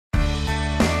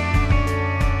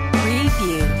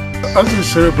As we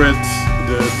celebrate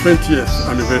the 20th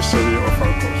anniversary of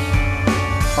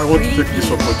ARCOS, I want to take this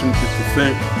opportunity to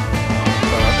thank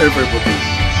everybody,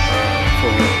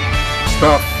 for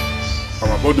staff,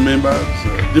 our board members,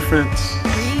 different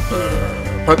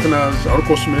partners,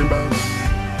 ARCOS members,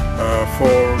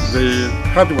 for the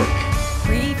hard work,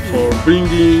 for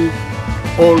bringing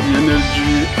all the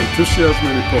energy, enthusiasm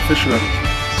and professionalism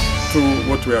to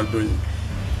what we are doing.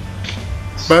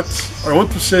 But I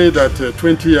want to say that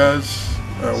 20 years,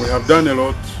 we have done a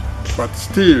lot, but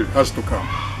still has to come.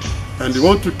 And we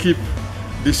want to keep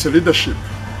this leadership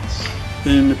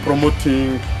in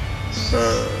promoting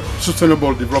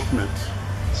sustainable development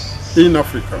in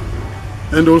Africa,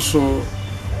 and also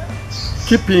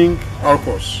keeping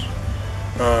ARCOS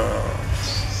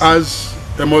as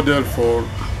a model for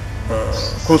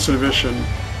conservation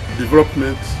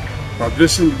development,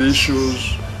 addressing the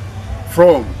issues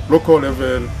from local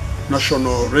level,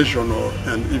 national, regional,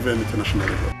 and even international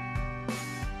level.